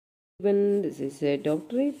Everyone, this is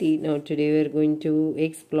Dr. A.T. Now today we are going to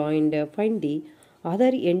explore and find the other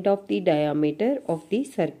end of the diameter of the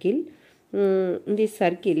circle. In this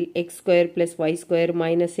circle, x square plus y square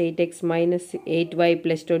minus 8x minus 8y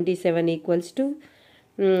plus 27 equals to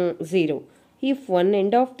 0. If one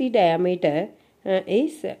end of the diameter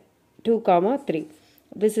is 2 comma 3.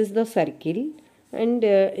 This is the circle, and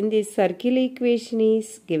in this circle equation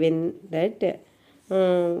is given that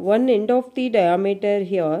one end of the diameter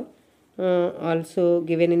here also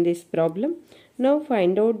given in this problem. Now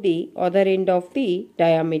find out the other end of the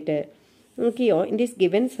diameter. Okay, in this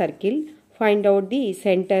given circle, find out the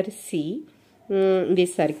center C in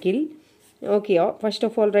this circle. Okay, first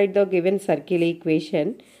of all write the given circle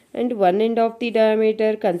equation, and one end of the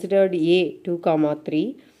diameter considered A 2 comma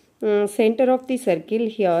 3. Center of the circle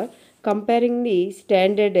here, comparing the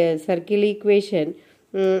standard circle equation,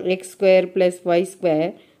 x square plus y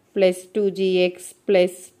square plus 2gx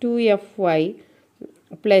plus 2fy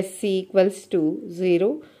plus c equals to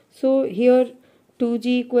 0. So here 2g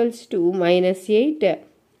equals to minus 8,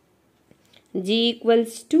 g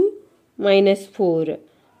equals to minus 4,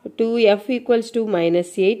 2f equals to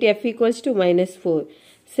minus 8, f equals to minus 4.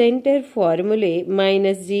 Center formulae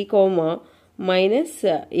minus g comma minus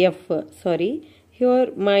f. Sorry,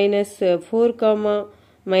 here minus 4 comma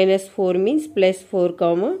minus 4 means plus 4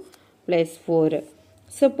 comma plus 4.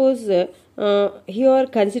 Suppose here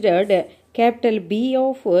considered capital B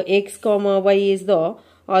of x comma y is the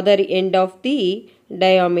other end of the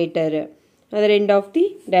diameter. Other end of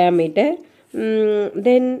the diameter.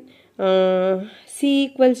 Then C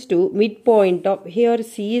equals to midpoint of, here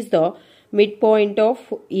C is the midpoint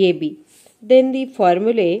of AB. Then the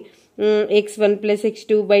formulae x1 plus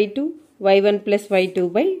x2 by 2, y1 plus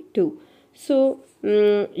y2 by 2. So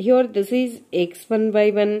here this is x1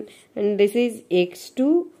 by 1 and this is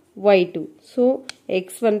x2 y2. So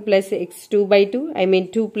x1 plus x2 by 2, I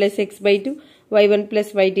mean 2 plus x by 2, y1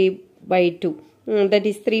 plus y2 by 2. That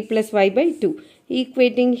is 3 plus y by 2.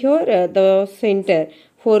 Equating here the center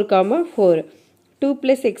 4 comma 4. 2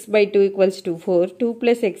 plus x by 2 equals to 4. 2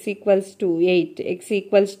 plus x equals to 8. X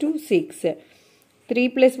equals to 6. 3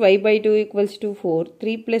 plus y by 2 equals to 4.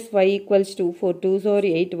 3 plus y equals to 4. 2s are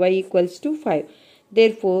 8. Y equals to 5.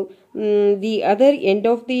 Therefore, the other end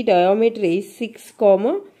of the diameter is 6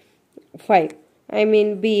 comma 5. I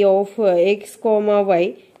mean B of x comma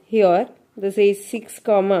y. Here this is 6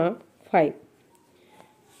 comma 5.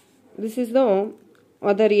 This is the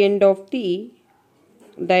other end of the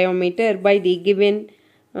diameter by the given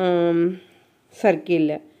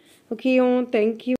circle. Okay, thank you.